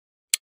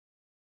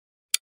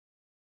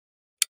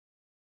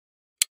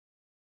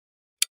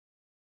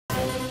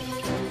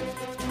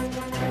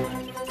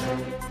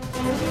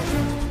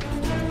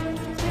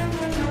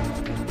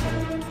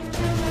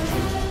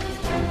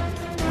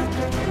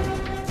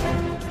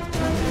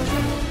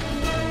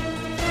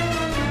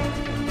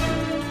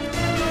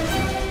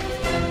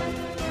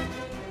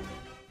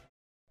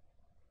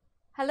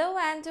Hello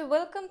and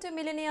welcome to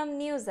Millennium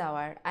News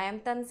Hour. I am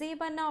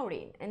Tanziba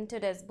Nawreen. In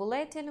today's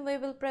bulletin, we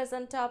will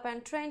present top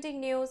and trending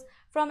news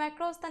from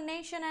across the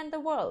nation and the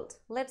world.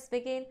 Let's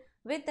begin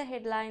with the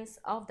headlines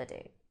of the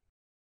day.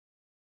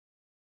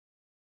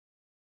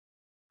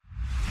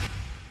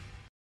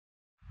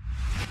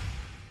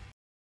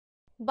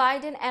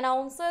 Biden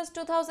announces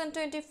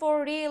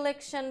 2024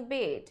 re-election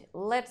bid.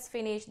 Let's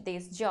finish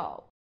this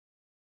job.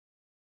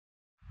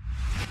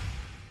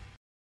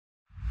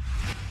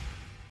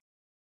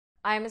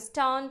 I'm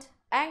stunned.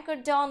 Anchor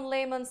Don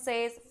Lemon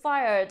says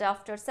fired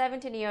after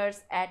 17 years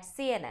at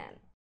CNN.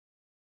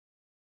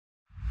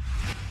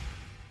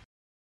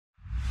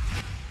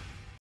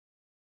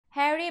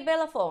 Harry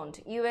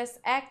Belafonte, US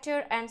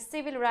actor and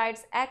civil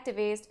rights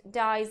activist,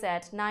 dies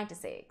at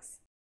 96.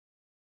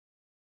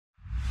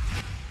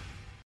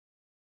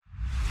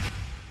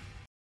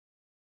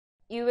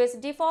 US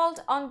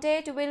default on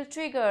debt will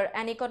trigger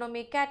an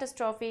economic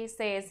catastrophe,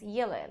 says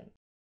Yellen.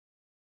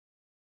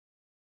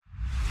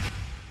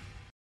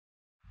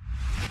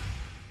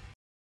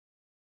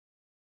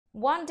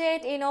 One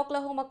dead in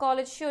Oklahoma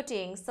college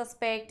shooting,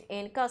 suspect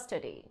in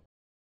custody.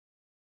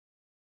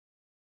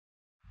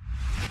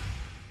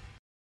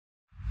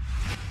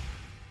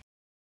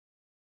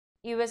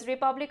 US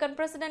Republican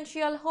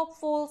presidential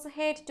hopefuls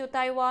head to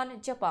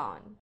Taiwan,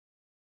 Japan.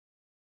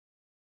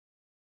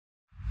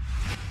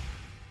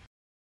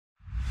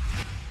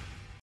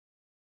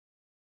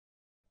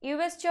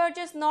 US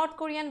charges North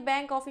Korean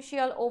bank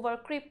official over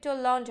crypto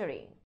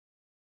laundering.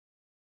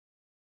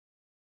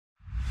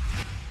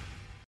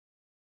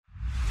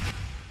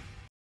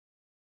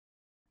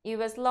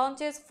 US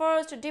launches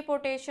first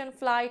deportation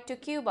flight to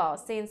Cuba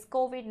since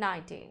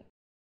COVID-19.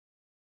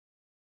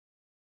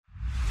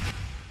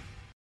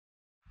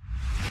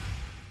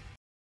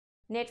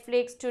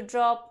 Netflix to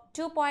drop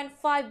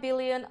 $2.5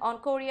 billion on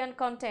Korean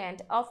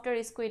content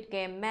after Squid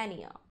Game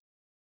mania.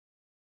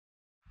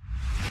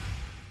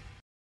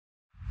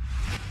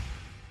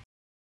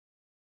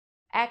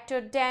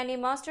 Actor Danny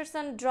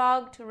Masterson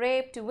drugged,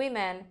 raped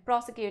women,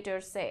 prosecutor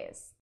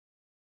says.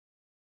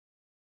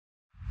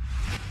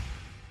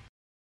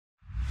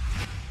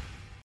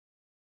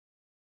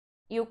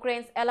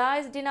 Ukraine's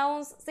allies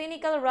denounce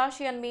cynical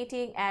Russian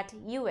meeting at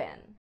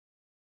UN.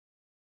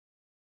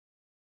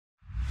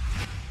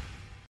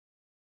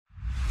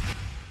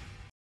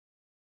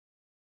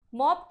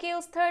 Mob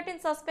kills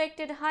 13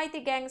 suspected Haiti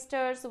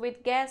gangsters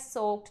with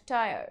gas-soaked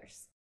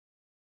tires.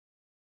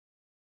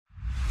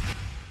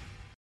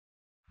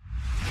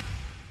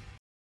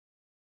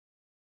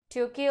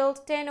 Two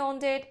killed, 10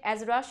 wounded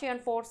as Russian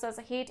forces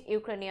hit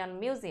Ukrainian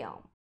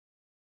museum.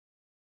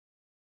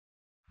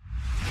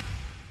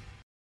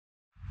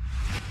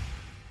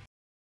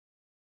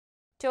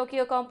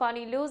 Tokyo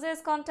company loses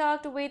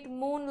contact with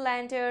moon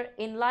lander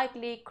in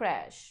likely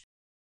crash.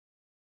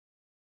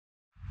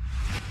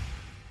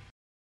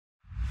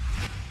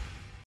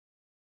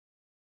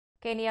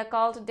 Kenya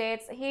cult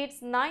deaths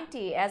hits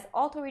 90 as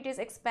authorities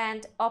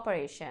expand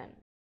operation.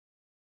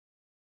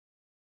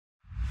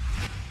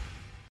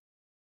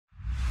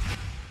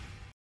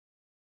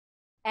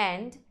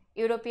 And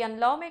European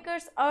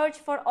lawmakers urge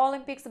for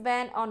Olympics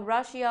ban on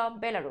Russia,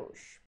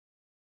 Belarus.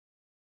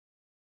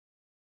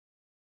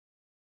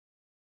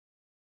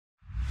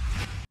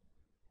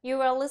 You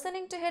are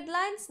listening to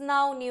Headlines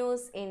Now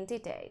News in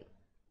detail.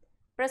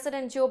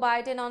 President Joe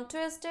Biden on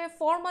Tuesday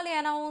formally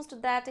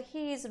announced that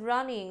he is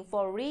running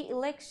for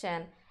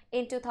re-election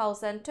in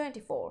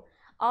 2024,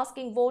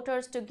 asking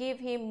voters to give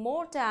him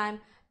more time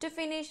to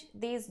finish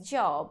this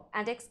job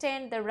and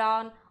extend the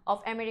run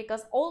of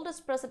America's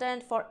oldest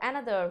president for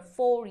another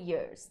 4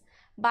 years.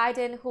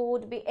 Biden, who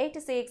would be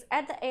 86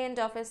 at the end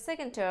of his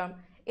second term,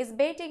 is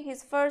betting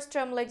his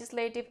first-term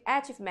legislative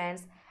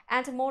achievements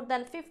and more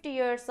than 50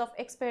 years of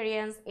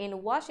experience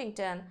in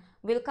Washington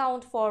will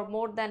count for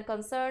more than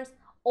concerns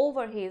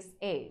over his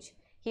age.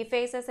 He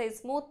faces a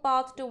smooth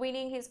path to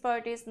winning his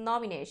party's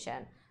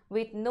nomination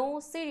with no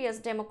serious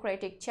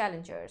Democratic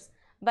challengers,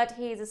 but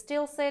he is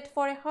still set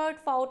for a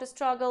hard-fought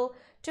struggle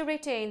to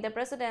retain the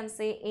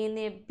presidency in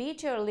a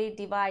bitterly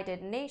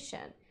divided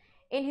nation.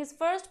 In his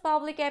first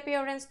public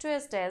appearance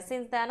Tuesday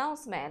since the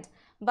announcement,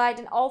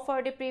 Biden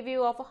offered a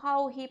preview of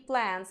how he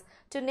plans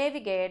to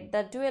navigate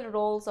the dual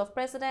roles of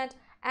president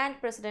and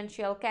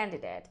presidential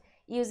candidate,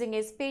 using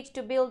a speech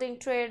to building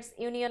trades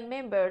union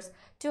members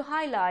to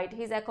highlight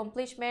his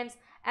accomplishments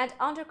and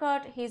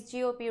undercut his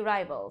GOP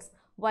rivals,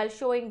 while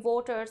showing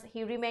voters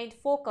he remained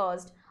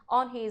focused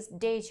on his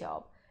day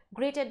job.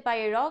 Greeted by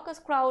a raucous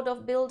crowd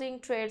of building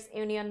trades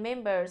union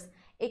members,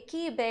 a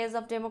key base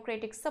of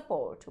Democratic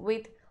support,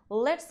 with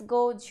 "Let's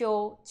Go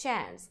Joe"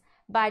 chants,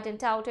 Biden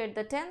touted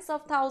the tens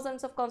of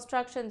thousands of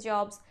construction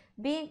jobs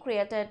being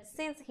created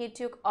since he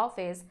took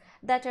office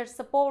that are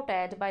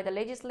supported by the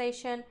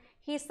legislation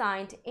he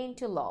signed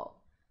into law.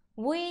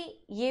 "We,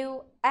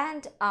 you,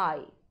 and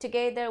I,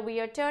 together we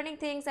are turning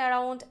things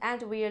around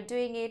and we are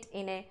doing it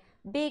in a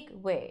big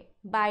way,"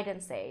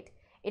 Biden said.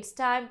 "It's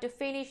time to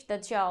finish the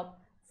job,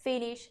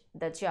 finish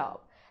the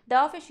job."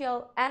 The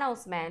official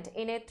announcement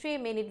in a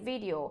 3-minute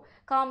video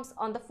comes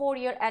on the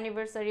 4-year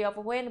anniversary of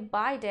when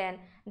Biden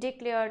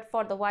declared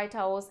for the White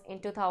House in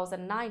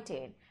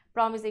 2019,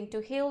 promising to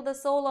heal the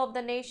soul of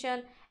the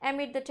nation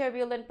amid the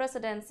turbulent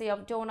presidency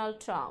of Donald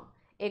Trump,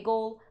 a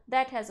goal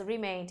that has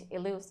remained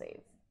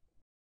elusive.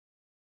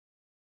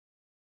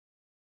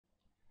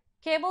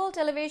 Cable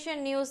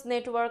television news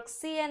network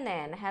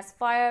CNN has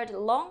fired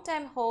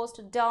longtime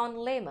host Don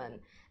Lemon,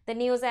 the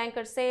news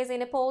anchor says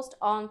in a post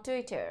on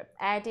Twitter,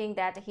 adding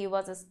that he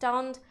was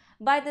stunned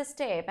by the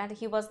step and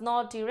he was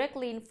not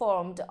directly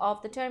informed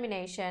of the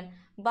termination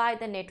by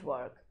the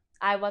network.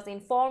 I was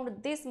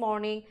informed this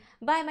morning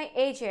by my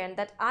agent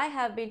that I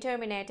have been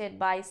terminated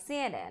by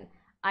CNN.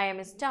 I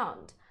am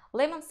stunned,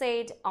 Lemon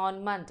said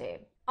on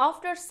Monday.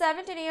 After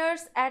 17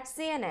 years at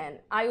CNN,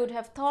 I would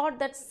have thought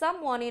that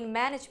someone in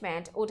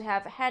management would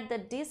have had the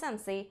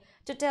decency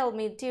to tell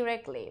me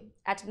directly.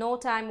 At no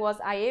time was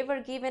I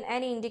ever given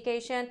any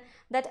indication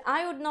that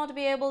I would not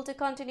be able to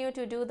continue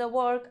to do the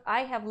work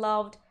I have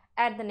loved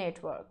at the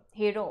network,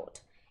 he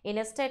wrote. In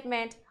a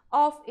statement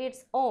of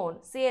its own,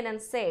 CNN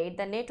said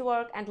the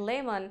network and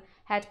Lemon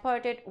had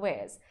parted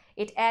ways.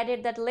 It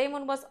added that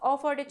Lemon was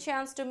offered a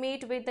chance to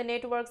meet with the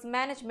network's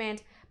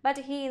management, but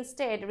he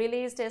instead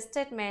released a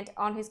statement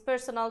on his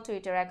personal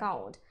Twitter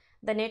account.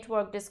 The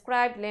network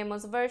described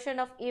Lemon's version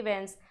of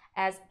events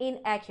as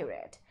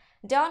inaccurate.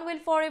 Don will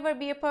forever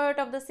be a part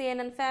of the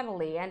CNN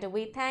family, and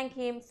we thank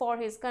him for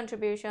his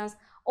contributions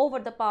over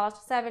the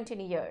past 17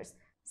 years,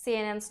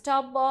 CNN's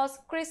top boss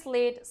Chris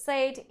Litt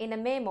said in a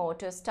memo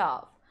to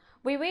staff.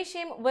 We wish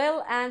him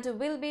well and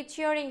will be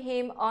cheering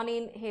him on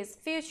in his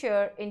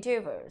future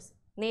endeavors.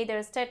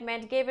 Neither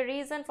statement gave a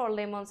reason for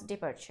Lemon's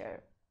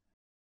departure.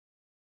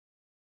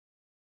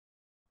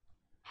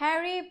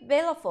 Harry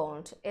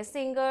Belafonte, a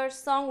singer,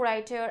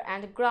 songwriter,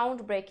 and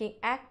groundbreaking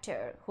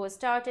actor who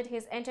started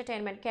his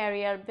entertainment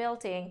career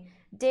belting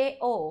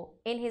Day-O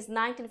in his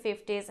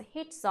 1950s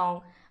hit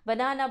song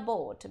Banana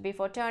Boat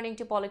before turning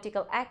to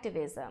political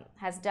activism,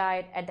 has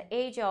died at the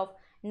age of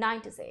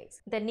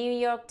 96. The New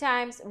York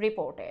Times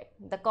reported.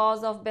 The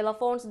cause of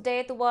Belafonte's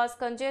death was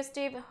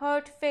congestive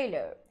heart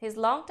failure, his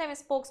longtime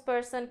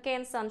spokesperson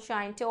Ken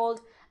Sunshine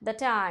told The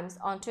Times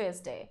on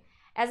Tuesday.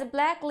 As a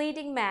black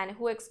leading man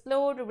who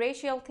explored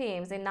racial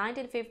themes in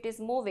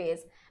 1950s movies,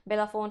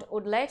 Belafonte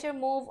would later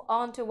move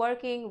on to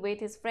working with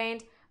his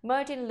friend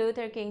Martin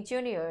Luther King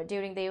Jr.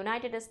 during the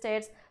United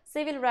States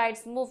civil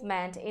rights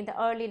movement in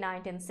the early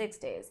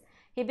 1960s.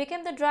 He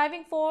became the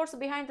driving force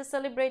behind the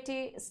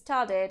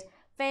celebrity-studded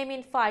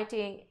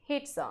famine-fighting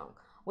hit song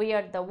We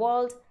Are the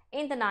World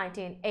in the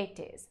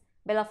 1980s.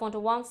 Belafonte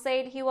once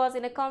said he was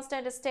in a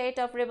constant state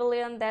of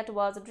rebellion that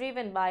was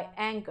driven by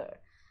anger.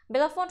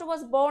 Belafonte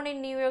was born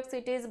in New York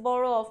City's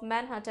borough of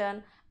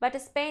Manhattan,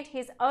 but spent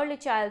his early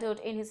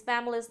childhood in his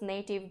family's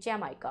native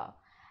Jamaica.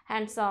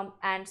 Handsome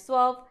and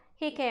suave,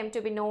 he came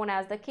to be known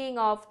as the King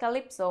of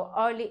Calypso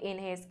early in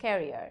his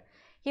career.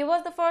 He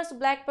was the first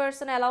black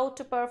person allowed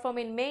to perform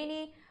in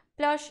many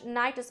plush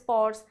night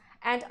spots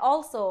and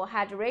also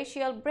had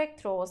racial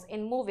breakthroughs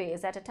in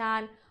movies at a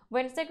time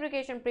when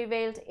segregation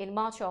prevailed in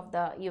much of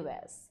the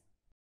U.S.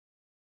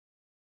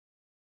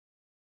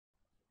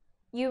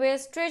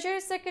 U.S. Treasury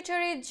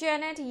Secretary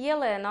Janet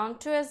Yellen on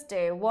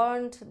Tuesday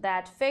warned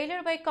that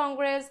failure by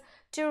Congress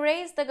to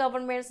raise the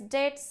government's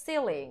debt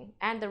ceiling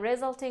and the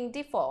resulting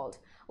default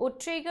would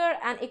trigger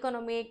an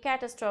economic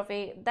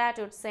catastrophe that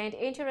would send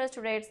interest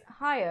rates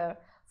higher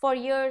for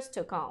years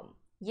to come.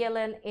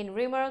 Yellen, in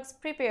remarks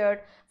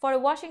prepared for a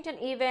Washington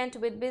event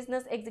with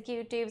business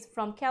executives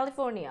from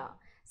California,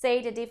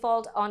 said a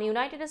default on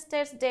United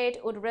States debt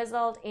would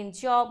result in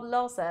job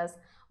losses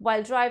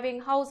while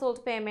driving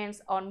household payments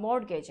on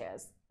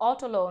mortgages,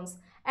 auto loans,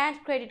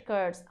 and credit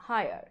cards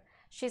higher.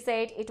 She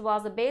said it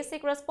was a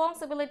basic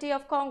responsibility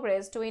of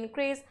Congress to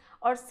increase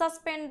or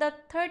suspend the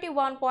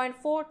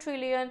 $31.4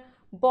 trillion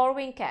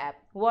borrowing cap,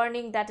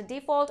 warning that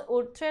default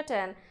would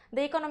threaten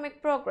the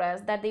economic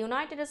progress that the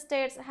United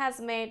States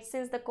has made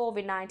since the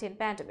COVID-19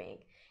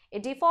 pandemic. A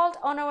default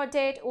on our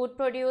debt would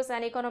produce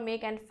an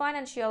economic and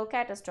financial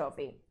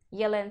catastrophe,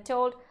 Yellen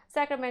told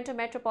Sacramento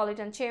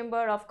Metropolitan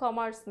Chamber of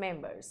Commerce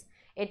members.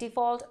 A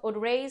default would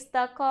raise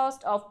the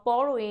cost of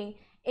borrowing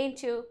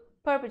into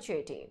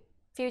perpetuity.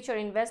 Future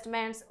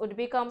investments would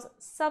become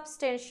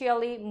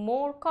substantially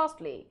more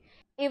costly.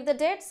 If the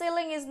debt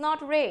ceiling is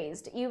not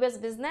raised, U.S.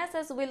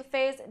 businesses will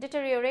face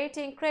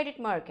deteriorating credit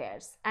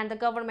markets, and the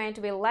government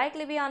will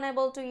likely be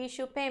unable to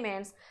issue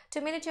payments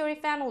to military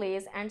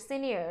families and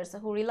seniors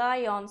who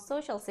rely on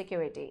Social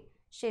Security,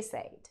 she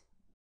said.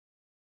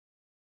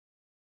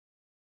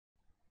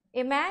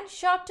 A man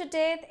shot to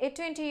death a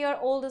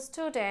 20-year-old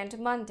student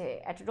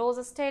Monday at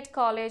Rose State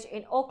College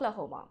in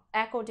Oklahoma,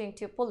 according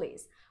to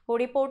police, who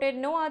reported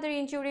no other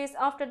injuries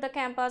after the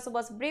campus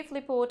was briefly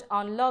put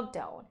on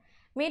lockdown.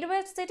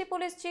 Midwest City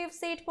Police Chief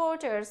Sid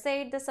Porter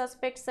said the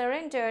suspect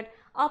surrendered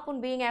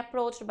upon being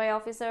approached by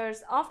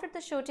officers after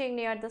the shooting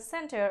near the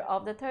center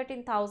of the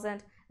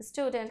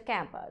 13,000-student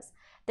campus.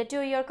 The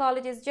two-year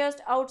college is just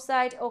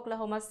outside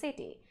Oklahoma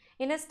City.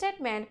 In a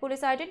statement,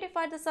 police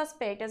identified the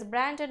suspect as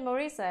Brandon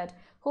Morissette,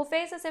 who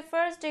faces a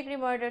first-degree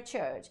murder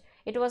charge.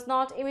 It was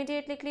not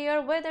immediately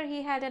clear whether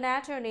he had an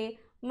attorney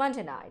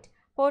Monday night.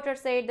 Porter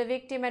said the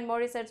victim and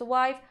Morissette's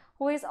wife,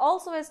 who is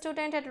also a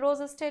student at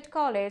Rose State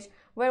College,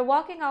 were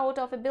walking out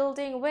of a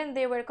building when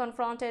they were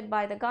confronted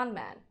by the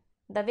gunman.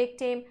 The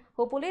victim,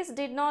 who police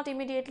did not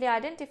immediately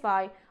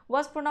identify,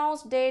 was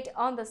pronounced dead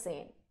on the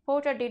scene.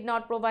 Porter did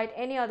not provide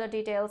any other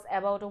details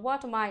about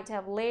what might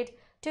have led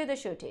to the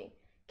shooting.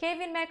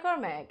 Kevin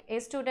McCormack, a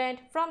student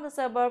from the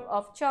suburb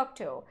of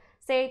Choctaw,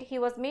 said he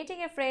was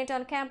meeting a friend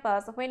on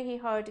campus when he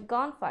heard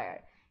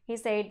gunfire. He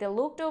said they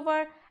looked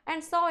over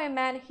and saw a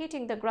man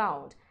hitting the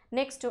ground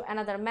next to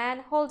another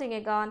man holding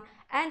a gun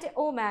and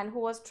a woman who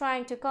was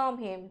trying to calm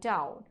him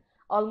down.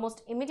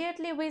 Almost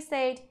immediately we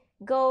said,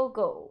 "Go,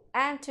 go,"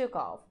 and took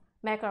off,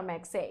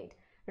 McCormack said.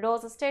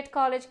 Rose State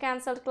College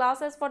cancelled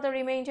classes for the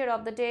remainder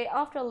of the day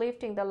after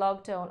lifting the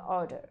lockdown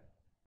order.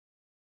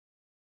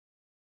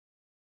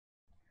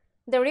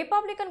 The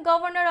Republican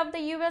governor of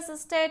the U.S.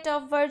 state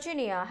of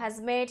Virginia has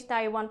made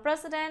Taiwan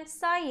President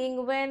Tsai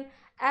Ing-wen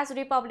as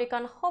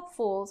Republican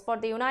hopefuls for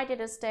the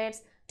United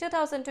States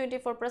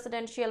 2024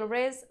 presidential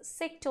race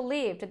seek to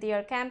lift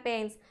their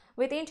campaigns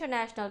with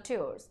international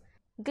tours.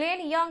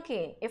 Glenn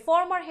Youngkin, a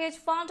former hedge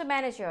fund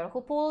manager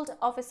who pulled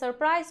off a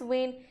surprise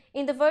win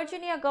in the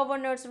Virginia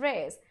governor's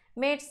race,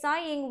 met Tsai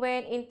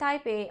Ing-wen in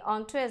Taipei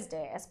on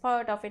Tuesday as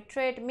part of a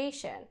trade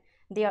mission,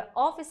 their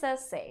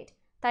officers said.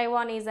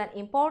 Taiwan is an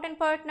important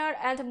partner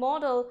and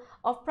model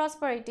of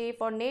prosperity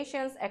for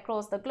nations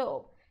across the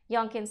globe,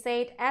 Youngkin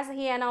said as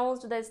he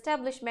announced the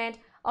establishment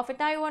of a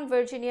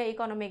Taiwan-Virginia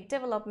Economic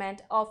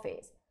Development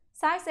Office.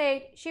 Tsai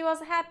said she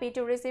was happy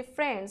to receive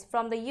friends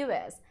from the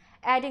U.S.,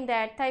 adding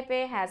that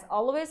Taipei has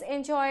always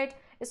enjoyed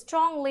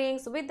strong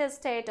links with the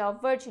state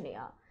of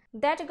Virginia.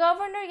 That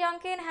Governor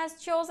Youngkin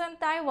has chosen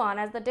Taiwan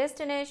as the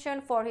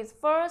destination for his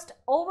first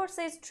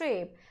overseas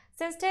trip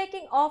since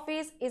taking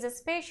office is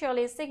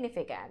especially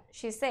significant,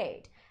 she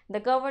said. The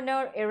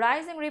governor, a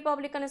rising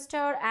Republican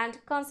star and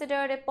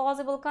considered a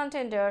possible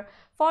contender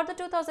for the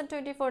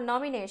 2024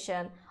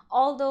 nomination,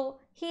 although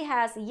he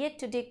has yet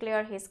to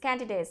declare his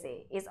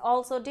candidacy, is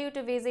also due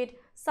to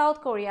visit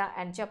South Korea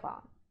and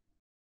Japan.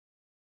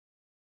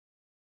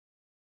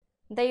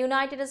 The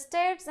United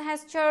States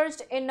has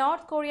charged a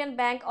North Korean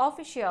bank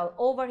official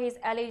over his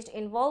alleged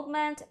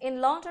involvement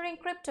in laundering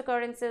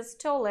cryptocurrencies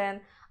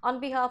stolen on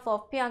behalf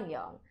of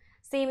Pyongyang.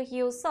 Sim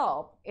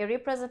Hyo-sop, a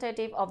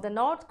representative of the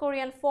North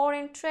Korean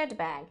Foreign Trade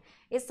Bank,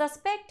 is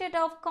suspected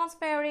of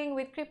conspiring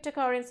with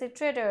cryptocurrency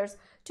traders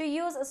to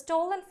use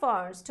stolen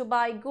funds to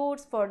buy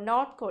goods for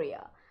North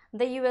Korea,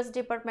 the U.S.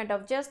 Department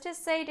of Justice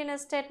said in a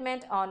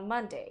statement on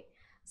Monday.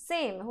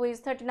 Sim, who is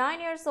 39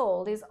 years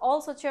old, is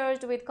also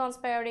charged with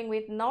conspiring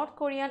with North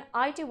Korean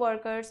IT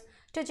workers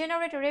to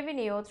generate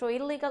revenue through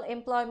illegal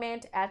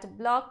employment at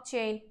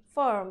blockchain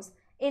firms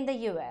in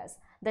the U.S.,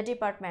 the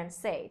department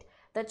said.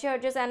 The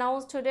charges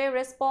announced today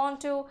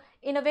respond to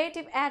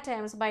innovative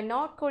attempts by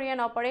North Korean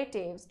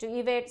operatives to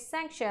evade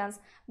sanctions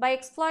by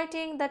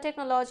exploiting the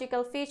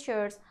technological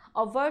features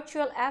of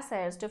virtual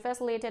assets to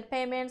facilitate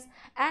payments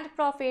and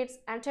profits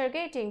and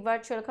targeting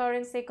virtual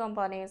currency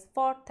companies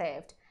for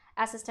theft.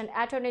 Assistant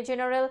Attorney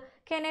General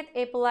Kenneth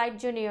A. Polite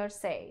Jr.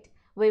 said,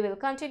 "We will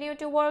continue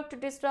to work to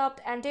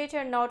disrupt and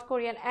deter North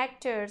Korean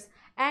actors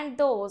and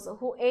those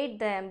who aid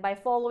them by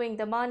following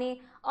the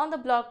money on the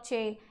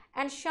blockchain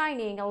and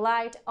shining a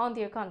light on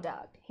their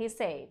conduct," he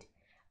said.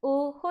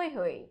 Wu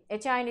Huihui, a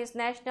Chinese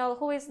national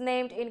who is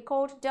named in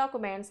court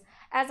documents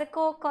as a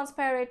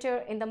co-conspirator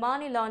in the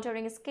money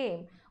laundering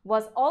scheme,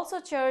 was also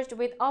charged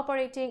with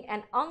operating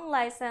an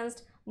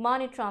unlicensed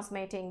money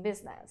transmitting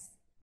business.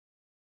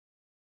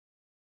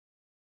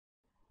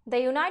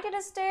 The United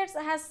States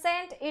has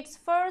sent its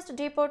first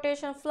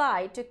deportation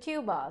flight to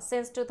Cuba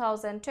since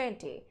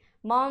 2020,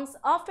 months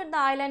after the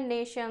island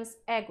nations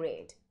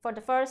agreed, for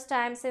the first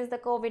time since the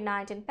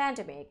COVID-19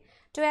 pandemic,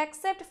 to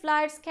accept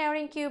flights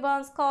carrying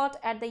Cubans caught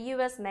at the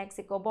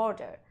U.S.-Mexico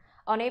border.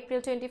 On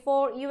April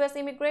 24, U.S.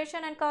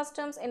 Immigration and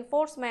Customs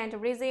Enforcement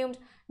resumed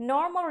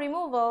normal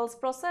removals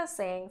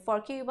processing for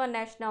Cuban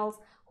nationals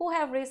who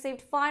have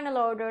received final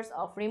orders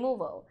of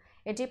removal,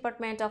 a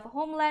Department of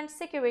Homeland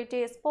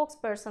Security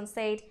spokesperson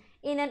said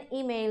in an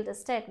emailed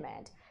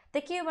statement.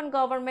 The Cuban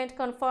government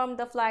confirmed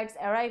the flight's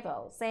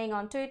arrival, saying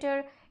on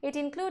Twitter it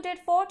included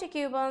 40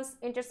 Cubans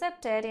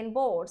intercepted in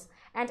boats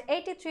and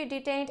 83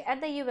 detained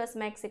at the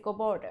U.S.-Mexico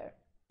border.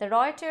 The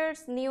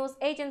Reuters news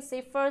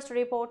agency first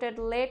reported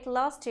late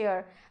last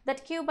year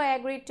that Cuba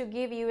agreed to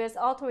give U.S.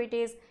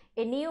 authorities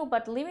a new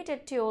but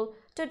limited tool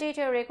to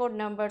deter record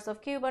numbers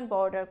of Cuban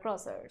border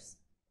crossers.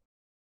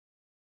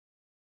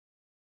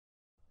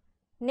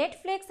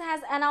 Netflix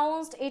has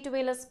announced it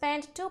will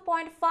spend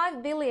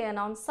 $2.5 billion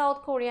on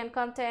South Korean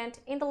content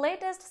in the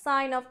latest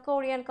sign of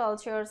Korean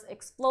culture's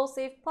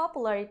explosive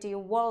popularity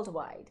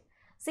worldwide.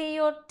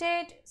 CEO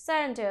Ted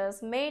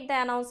Sarandos made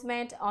the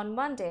announcement on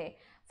Monday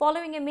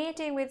following a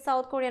meeting with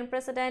South Korean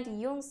President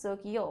Yoon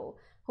Suk Yeol,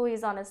 who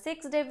is on a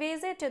 6-day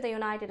visit to the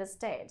United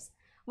States.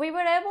 We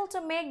were able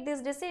to make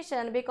this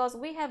decision because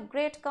we have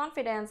great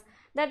confidence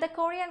that the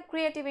Korean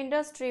creative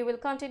industry will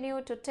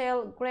continue to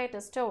tell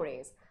great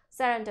stories,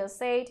 Sarandon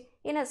said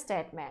in a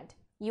statement.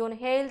 Yoon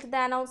hailed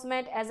the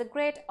announcement as a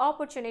great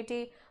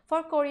opportunity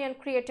for Korean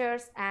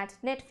creators and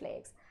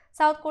Netflix.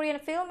 South Korean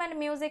film and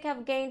music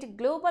have gained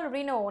global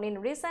renown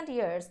in recent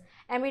years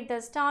amid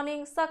the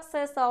stunning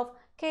success of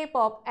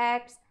K-pop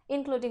acts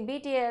including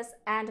BTS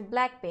and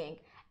Blackpink,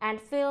 and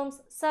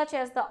films such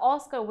as the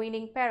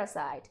Oscar-winning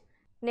Parasite.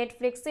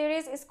 Netflix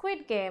series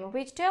Squid Game,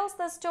 which tells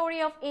the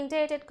story of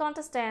indicted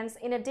contestants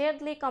in a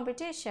deadly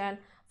competition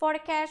for a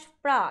cash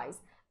prize,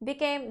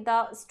 became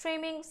the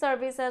streaming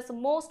service's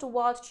most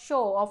watched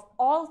show of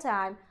all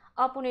time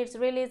upon its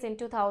release in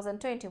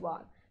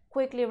 2021,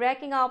 quickly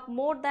racking up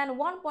more than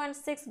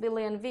 1.6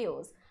 billion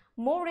views.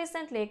 More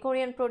recently,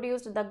 Korean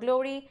produced The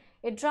Glory,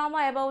 a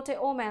drama about a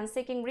woman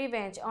seeking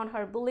revenge on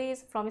her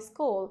bullies from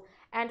school,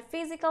 and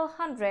Physical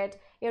 100,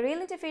 a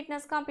reality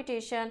fitness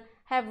competition,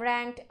 have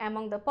ranked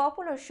among the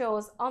popular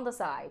shows on the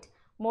site.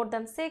 More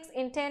than 6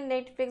 in 10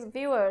 Netflix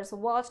viewers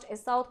watched a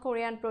South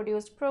Korean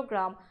produced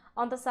program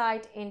on the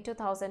site in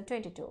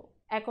 2022,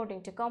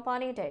 according to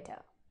company data.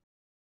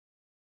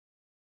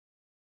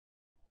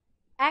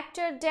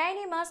 Actor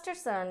Danny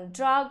Masterson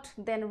drugged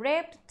then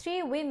raped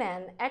 3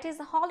 women at his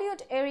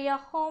Hollywood area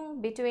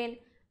home between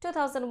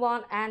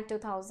 2001 and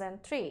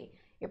 2003,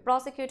 a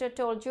prosecutor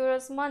told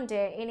jurors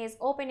Monday in his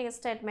opening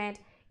statement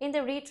in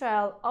the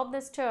retrial of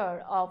the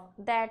star of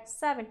That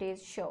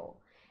 70s Show.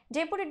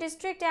 Deputy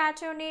District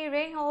Attorney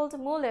Reinhold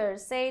Mueller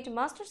said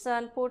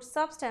Masterson put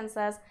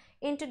substances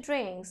into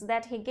drinks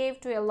that he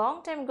gave to a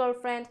long-time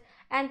girlfriend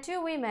and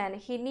 2 women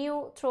he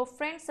knew through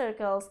friend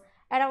circles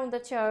around the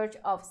Church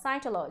of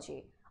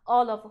Scientology,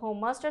 all of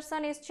whom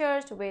Masterson is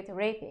charged with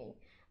raping.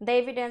 The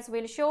evidence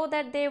will show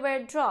that they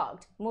were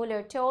drugged,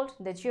 Mueller told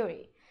the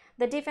jury.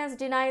 The defense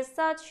denies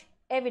such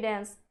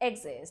evidence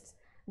exists.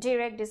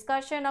 Direct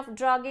discussion of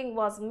drugging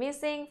was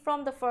missing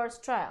from the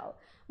first trial,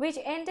 which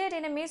ended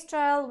in a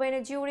mistrial when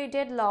a jury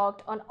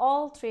deadlocked on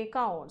all 3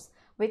 counts,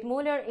 with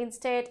Mueller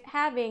instead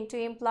having to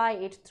imply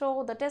it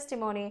through the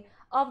testimony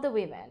of the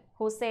women,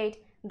 who said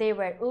they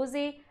were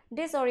woozy,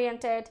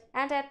 disoriented,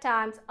 and at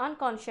times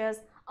unconscious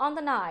on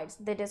the nights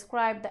they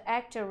described the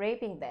actor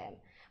raping them.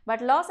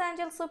 But Los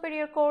Angeles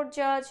Superior Court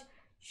Judge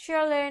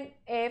Shirlene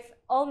F.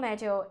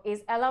 Olmedo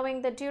is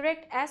allowing the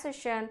direct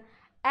assertion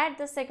at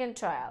the second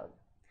trial.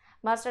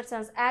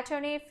 Masterson's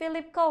attorney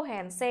Philip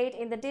Cohen said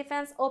in the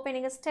defense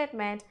opening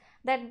statement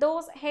that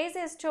those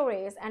hazy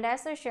stories and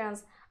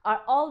assertions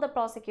are all the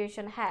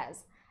prosecution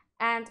has,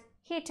 and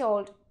he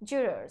told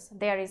jurors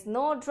there is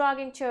no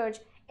drugging charge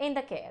in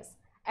the case.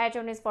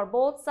 Attorneys for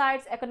both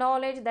sides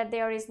acknowledge that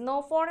there is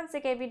no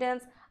forensic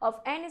evidence of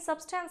any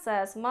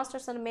substances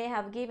Masterson may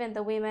have given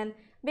the women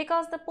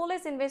because the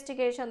police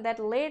investigation that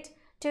led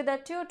to the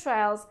 2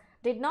 trials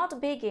did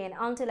not begin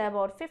until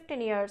about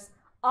 15 years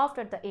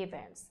after the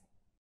events.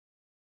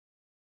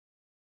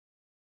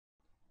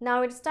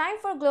 Now it's time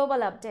for global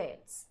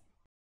updates.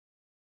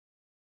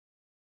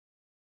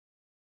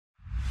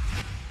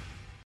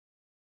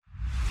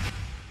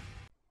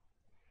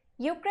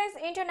 Ukraine's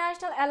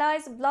international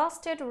allies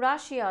blasted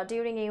Russia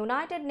during a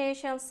United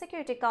Nations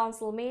Security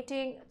Council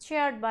meeting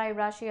chaired by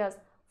Russia's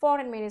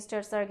Foreign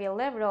Minister Sergei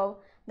Lavrov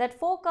that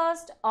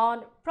focused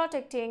on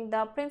protecting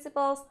the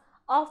principles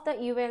of the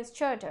UN's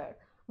Charter,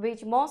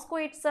 which Moscow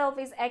itself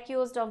is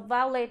accused of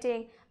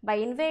violating by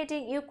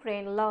invading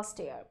Ukraine last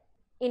year.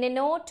 In a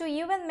note to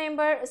UN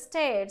member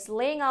states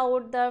laying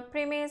out the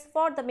premise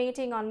for the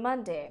meeting on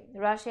Monday,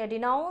 Russia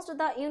denounced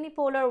the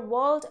unipolar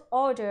world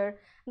order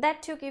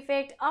that took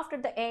effect after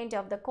the end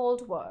of the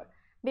Cold War.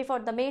 Before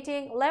the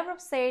meeting,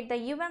 Lavrov said the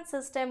UN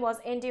system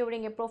was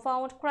enduring a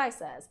profound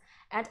crisis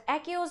and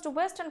accused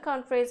Western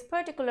countries,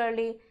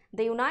 particularly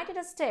the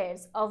United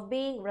States, of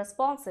being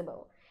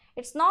responsible.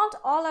 It's not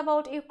all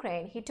about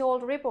Ukraine, he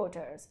told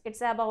reporters.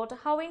 It's about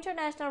how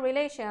international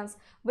relations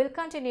will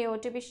continue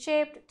to be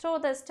shaped through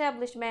the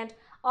establishment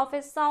of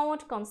a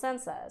sound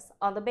consensus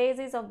on the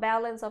basis of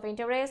balance of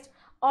interest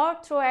or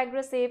through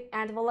aggressive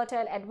and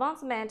volatile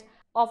advancement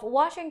of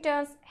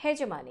Washington's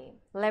hegemony,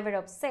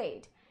 Lavrov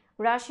said.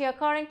 Russia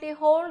currently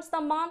holds the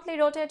monthly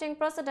rotating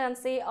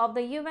presidency of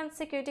the UN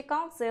Security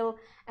Council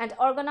and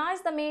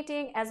organized the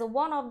meeting as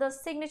one of the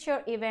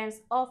signature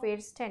events of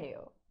its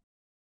tenure.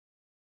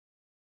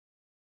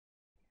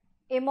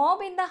 A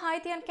mob in the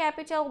Haitian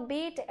capital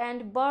beat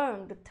and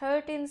burned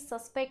 13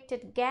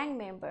 suspected gang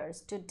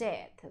members to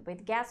death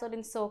with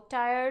gasoline-soaked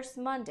tires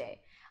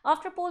Monday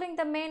after pulling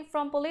the men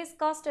from police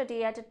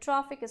custody at a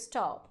traffic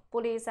stop,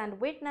 police and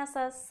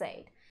witnesses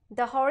said.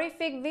 The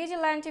horrific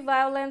vigilante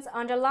violence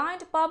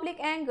underlined public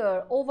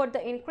anger over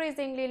the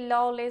increasingly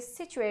lawless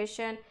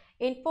situation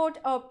in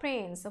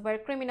Port-au-Prince, where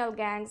criminal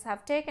gangs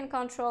have taken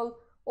control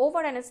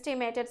over an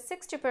estimated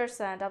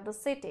 60% of the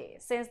city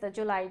since the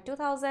July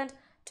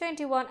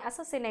 2021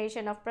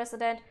 assassination of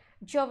President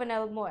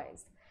Jovenel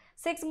Moise.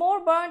 6 more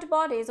burnt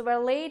bodies were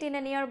laid in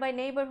a nearby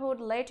neighborhood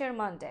later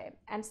Monday,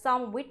 and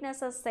some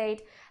witnesses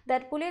said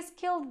that police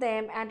killed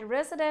them and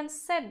residents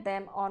set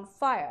them on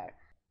fire.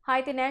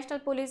 Haiti National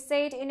Police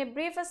said in a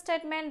brief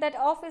statement that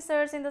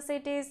officers in the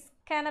city's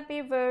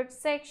Canopy Verde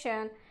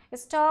section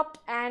stopped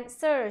and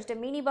searched a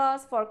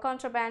minibus for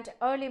contraband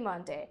early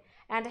Monday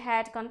and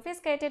had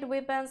confiscated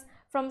weapons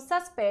from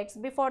suspects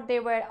before they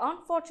were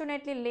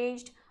unfortunately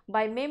lynched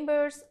by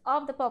members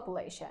of the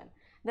population.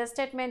 The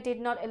statement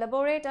did not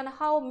elaborate on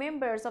how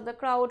members of the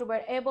crowd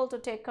were able to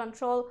take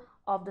control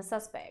of the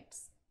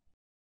suspects.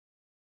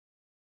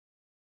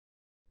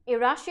 A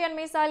Russian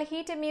missile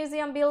hit a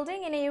museum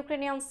building in a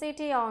Ukrainian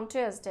city on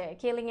Tuesday,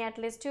 killing at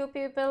least 2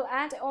 people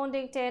and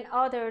wounding 10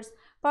 others,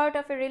 part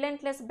of a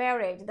relentless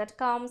barrage that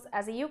comes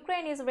as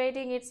Ukraine is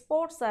readying its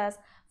forces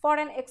for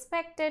an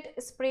expected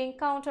spring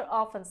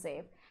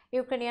counter-offensive.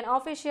 Ukrainian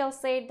officials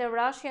said the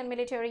Russian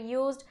military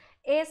used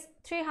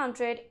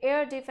S-300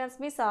 air defense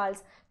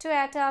missiles to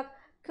attack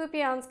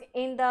Kupiansk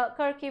in the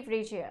Kharkiv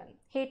region,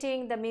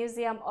 hitting the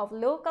Museum of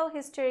Local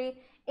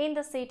History in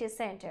the city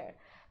center.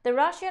 The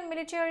Russian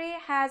military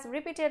has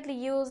repeatedly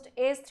used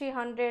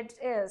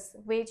S-300s,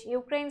 which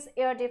Ukraine's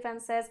air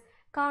defenses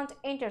can't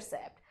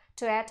intercept,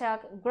 to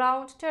attack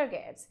ground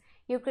targets.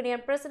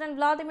 Ukrainian President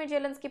Vladimir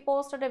Zelensky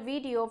posted a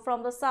video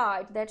from the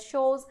site that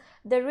shows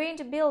the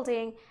ruined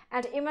building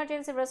and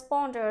emergency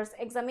responders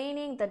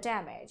examining the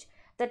damage.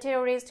 The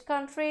terrorist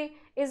country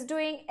is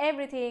doing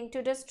everything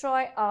to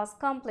destroy us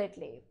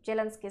completely,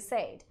 Zelensky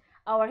said.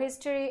 Our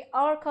history,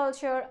 our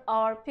culture,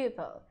 our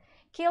people.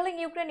 Killing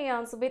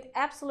Ukrainians with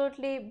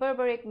absolutely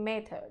barbaric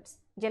methods.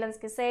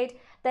 Zelensky said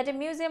that a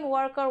museum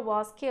worker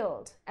was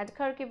killed, and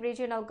Kharkiv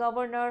regional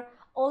governor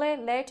Ole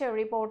later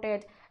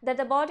reported that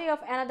the body of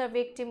another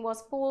victim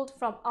was pulled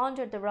from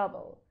under the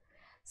rubble.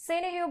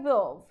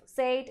 Senehyubov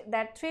said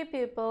that 3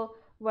 people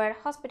were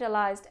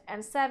hospitalized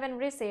and 7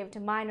 received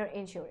minor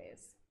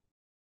injuries.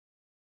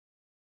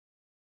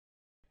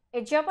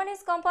 A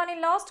Japanese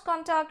company lost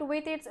contact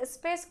with its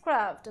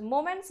spacecraft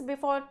moments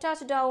before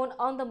touchdown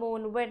on the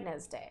moon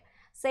Wednesday,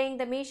 saying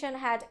the mission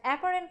had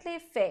apparently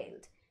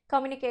failed.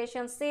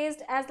 Communication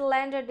ceased as the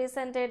lander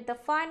descended the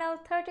final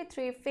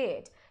 33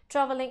 feet,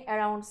 traveling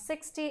around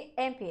 60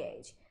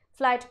 mph.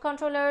 Flight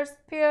controllers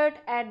peered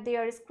at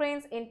their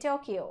screens in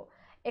Tokyo,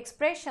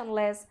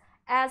 expressionless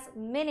as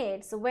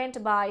minutes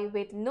went by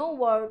with no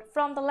word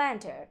from the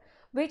lander,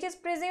 which is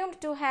presumed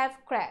to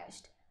have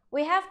crashed.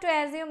 We have to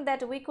assume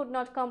that we could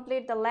not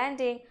complete the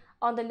landing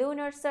on the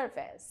lunar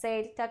surface,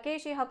 said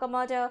Takeshi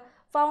Hakamada,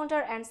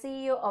 founder and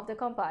CEO of the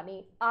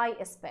company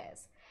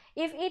iSpace.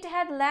 If it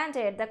had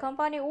landed, the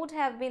company would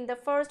have been the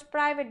first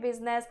private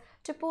business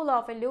to pull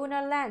off a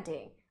lunar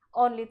landing.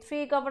 Only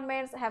 3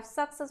 governments have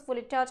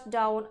successfully touched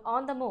down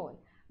on the moon: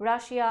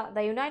 Russia,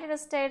 the United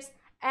States,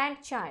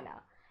 and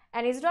China.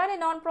 An Israeli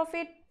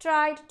non-profit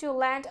tried to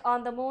land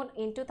on the moon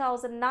in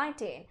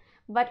 2019,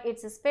 but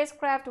its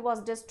spacecraft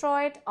was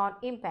destroyed on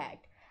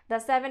impact. The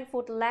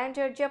 7-foot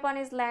lander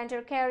Japanese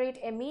lander carried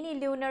a mini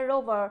lunar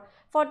rover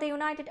for the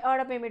United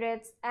Arab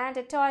Emirates and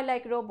a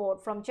toy-like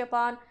robot from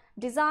Japan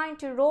designed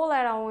to roll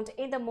around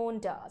in the moon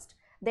dust.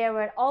 There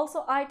were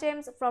also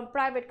items from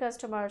private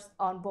customers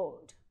on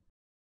board.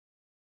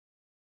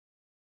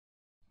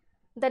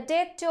 The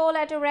death toll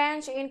at a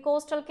ranch in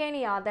coastal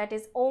Kenya that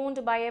is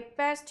owned by a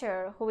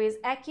pastor who is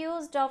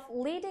accused of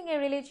leading a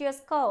religious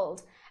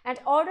cult and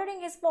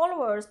ordering his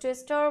followers to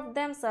starve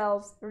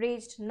themselves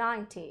reached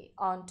 90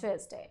 on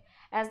Tuesday,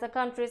 as the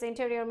country's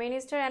interior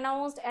minister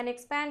announced an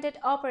expanded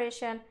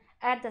operation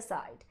at the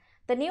site.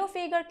 The new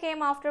figure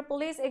came after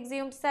police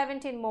exhumed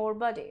 17 more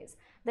bodies.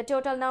 The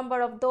total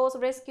number of those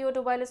rescued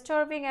while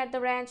starving at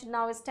the ranch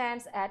now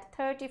stands at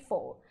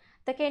 34.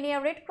 The Kenya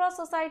Red Cross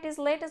Society's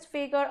latest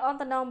figure on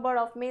the number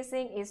of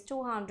missing is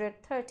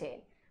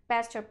 213.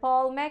 Pastor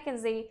Paul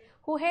Mackenzie,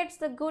 who heads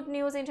the Good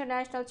News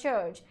International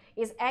Church,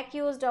 is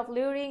accused of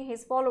luring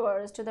his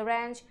followers to the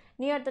ranch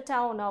near the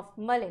town of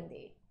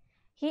Malindi.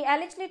 He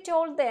allegedly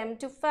told them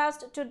to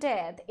fast to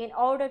death in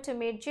order to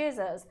meet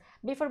Jesus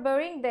before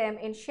burying them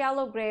in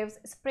shallow graves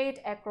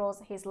spread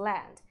across his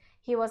land.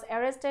 He was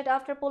arrested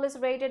after police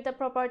raided the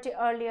property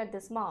earlier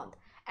this month,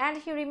 and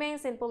he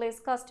remains in police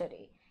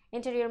custody.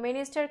 Interior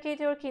Minister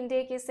Kittur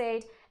Kindiki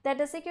said that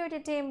the security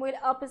team will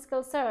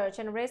upskill search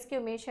and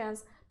rescue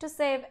missions to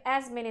save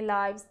as many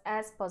lives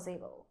as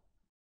possible.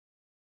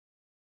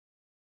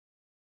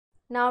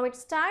 Now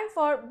it's time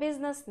for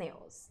business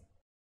news.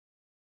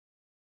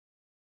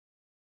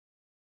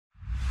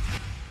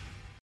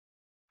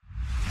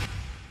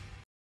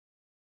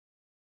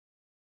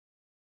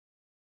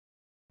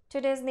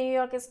 Today's New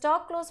York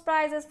stock close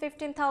price is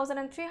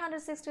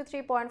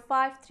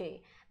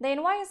 15,363.53. The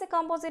NYSE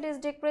Composite is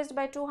decreased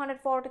by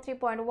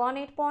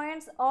 243.18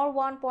 points or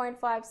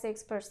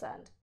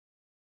 1.56%.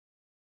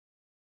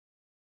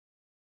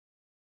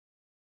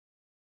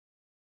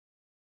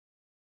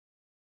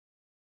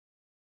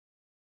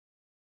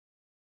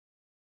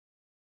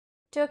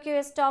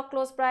 Tokyo stock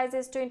close price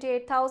is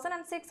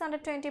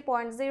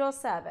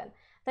 28,620.07.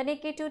 The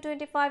Nikkei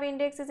 225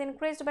 index is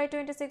increased by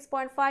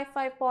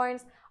 26.55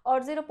 points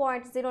or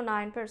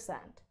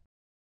 0.09%.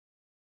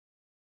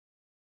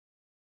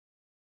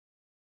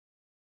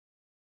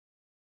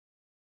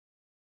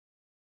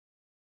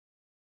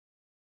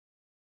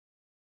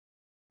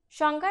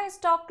 Shanghai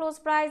stock close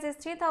price is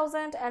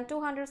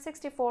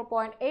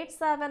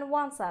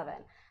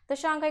 3,264.8717. The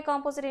Shanghai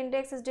Composite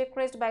Index is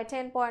decreased by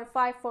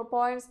 10.54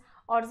 points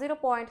or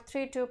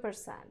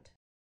 0.32%.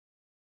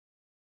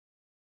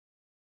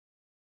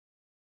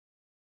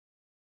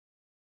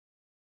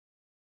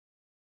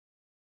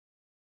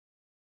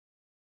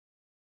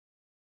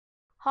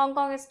 Hong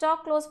Kong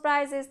stock close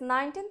price is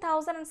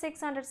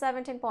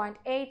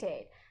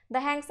 19,617.88. The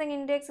Hang Seng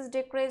Index is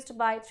decreased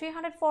by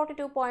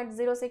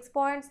 342.06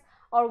 points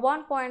or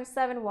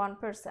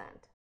 1.71%.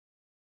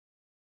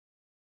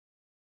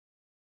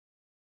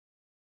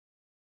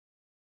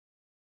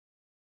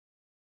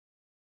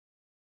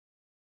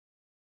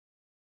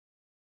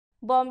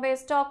 Bombay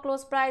stock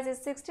close price is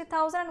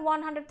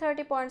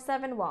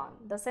 60,130.71.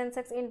 The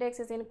Sensex Index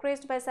is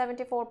increased by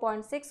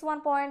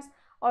 74.61 points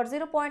or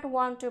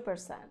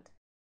 0.12%.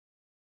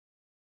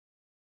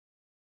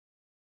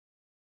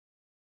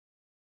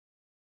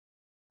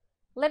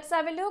 Let's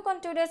have a look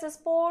on today's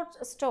sports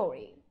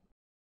story.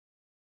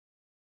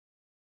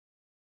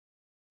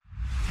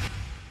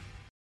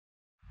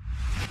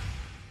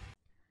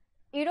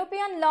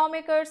 European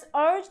lawmakers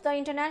urged the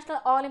International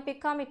Olympic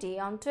Committee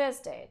on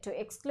Tuesday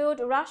to exclude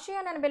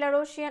Russian and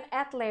Belarusian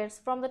athletes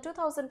from the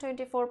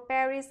 2024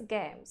 Paris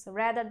Games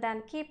rather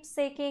than keep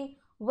seeking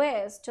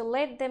ways to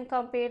let them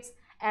compete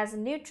as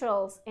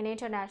neutrals in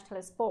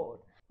international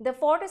sport. The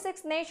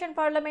 46th Nation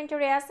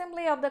Parliamentary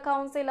Assembly of the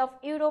Council of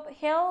Europe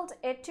held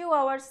a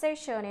 2-hour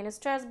session in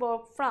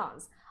Strasbourg,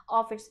 France,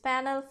 of its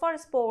panel for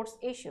sports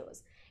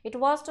issues. It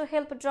was to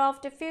help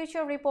draft a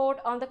future report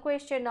on the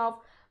question of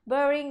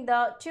barring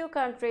the two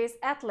countries'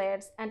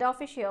 athletes and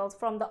officials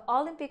from the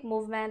Olympic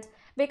movement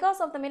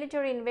because of the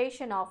military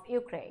invasion of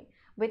Ukraine.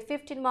 With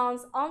 15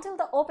 months until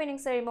the opening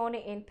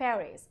ceremony in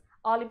Paris,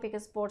 Olympic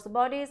sports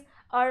bodies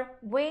are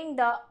weighing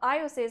the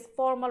IOC's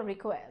formal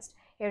request,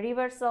 a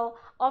reversal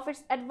of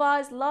its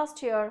advice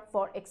last year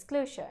for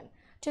exclusion,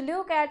 to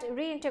look at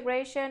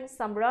reintegration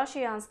some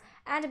Russians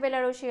and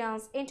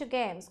Belarusians into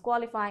games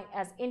qualifying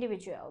as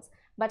individuals,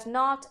 but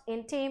not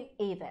in team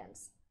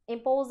events.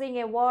 Imposing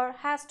a war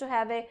has to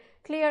have a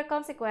clear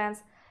consequence.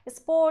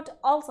 Sport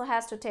also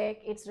has to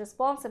take its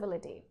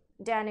responsibility,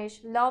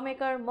 Danish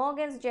lawmaker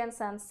Mogens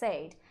Jensen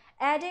said,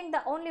 adding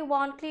the only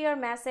one clear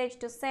message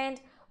to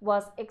send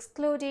was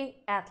excluding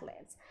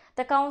athletes.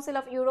 The Council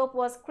of Europe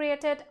was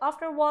created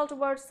after World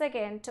War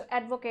II to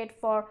advocate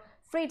for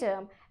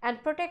freedom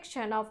and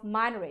protection of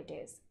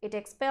minorities. It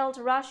expelled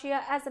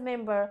Russia as a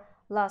member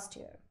last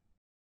year.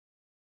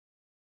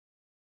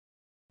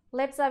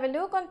 Let's have a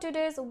look on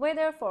today's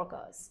weather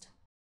forecast.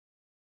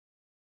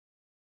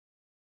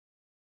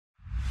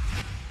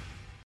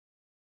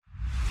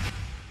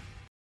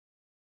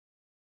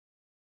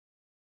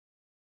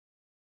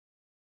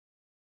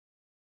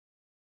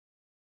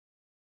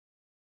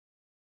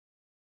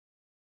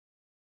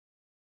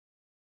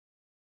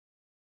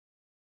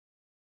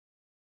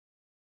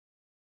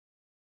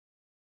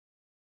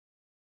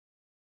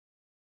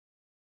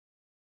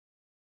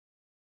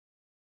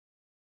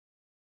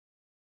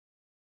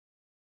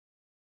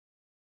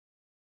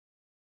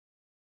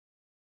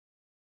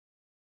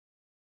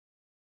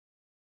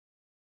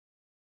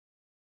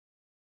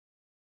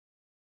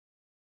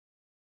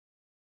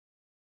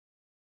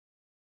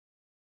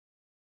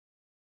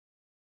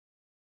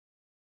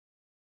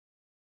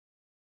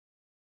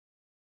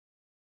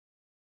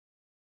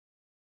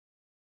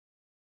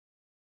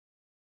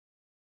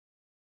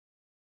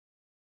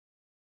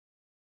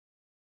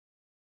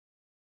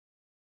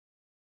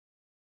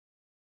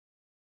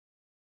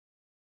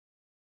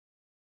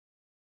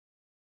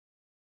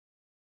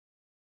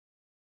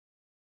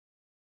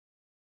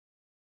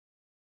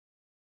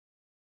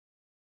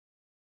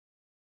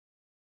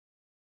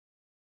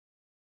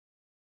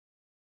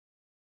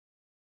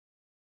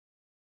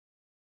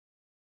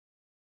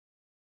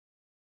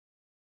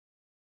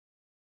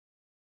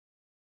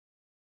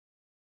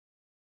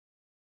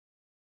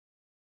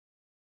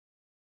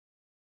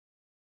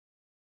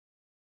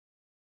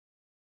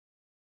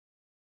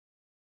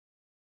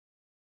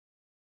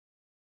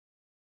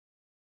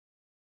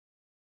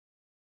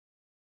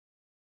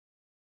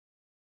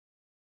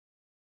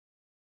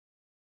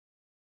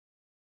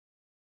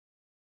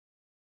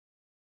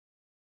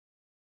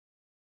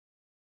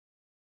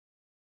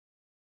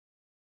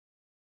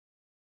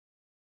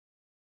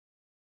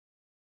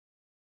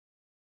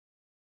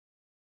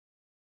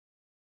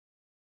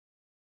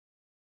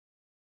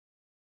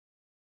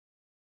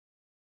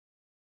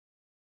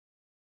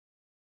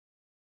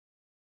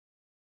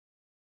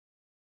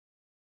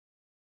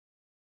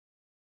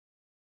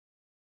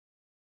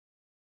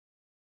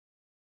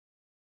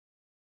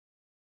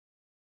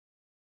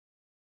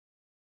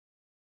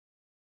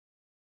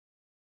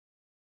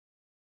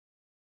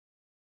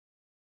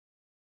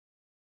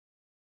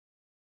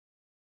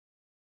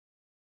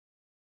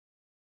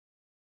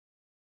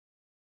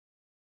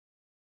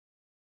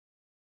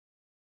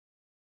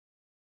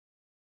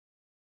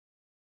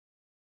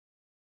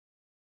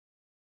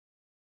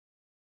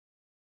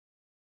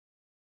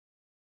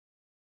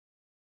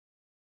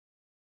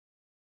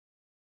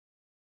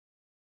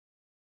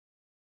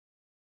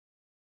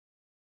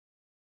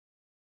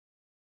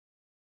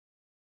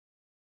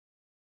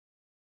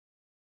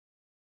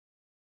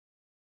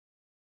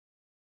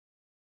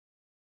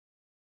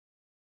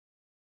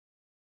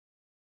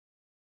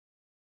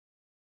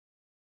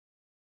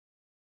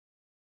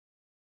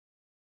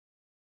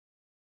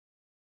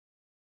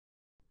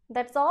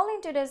 That's all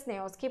in today's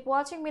news. Keep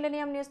watching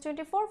Millennium News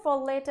 24 for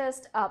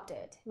latest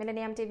update.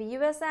 Millennium TV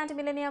US and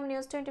Millennium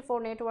News 24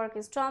 network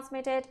is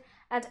transmitted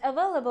and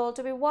available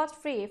to be watched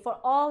free for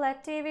all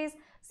at TVs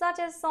such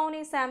as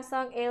Sony,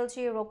 Samsung,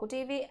 LG, Roku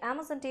TV,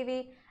 Amazon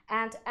TV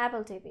and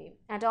Apple TV,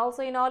 and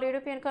also in all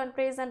European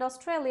countries and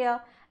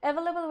Australia,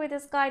 available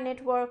with Sky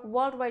Network,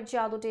 Worldwide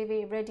Jago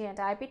TV, Radiant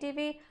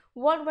IPTV,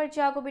 Worldwide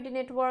Jago BD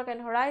Network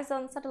and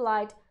Horizon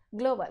Satellite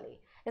globally.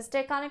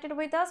 Stay connected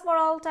with us for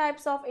all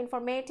types of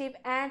informative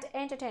and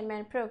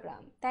entertainment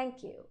program.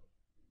 Thank you.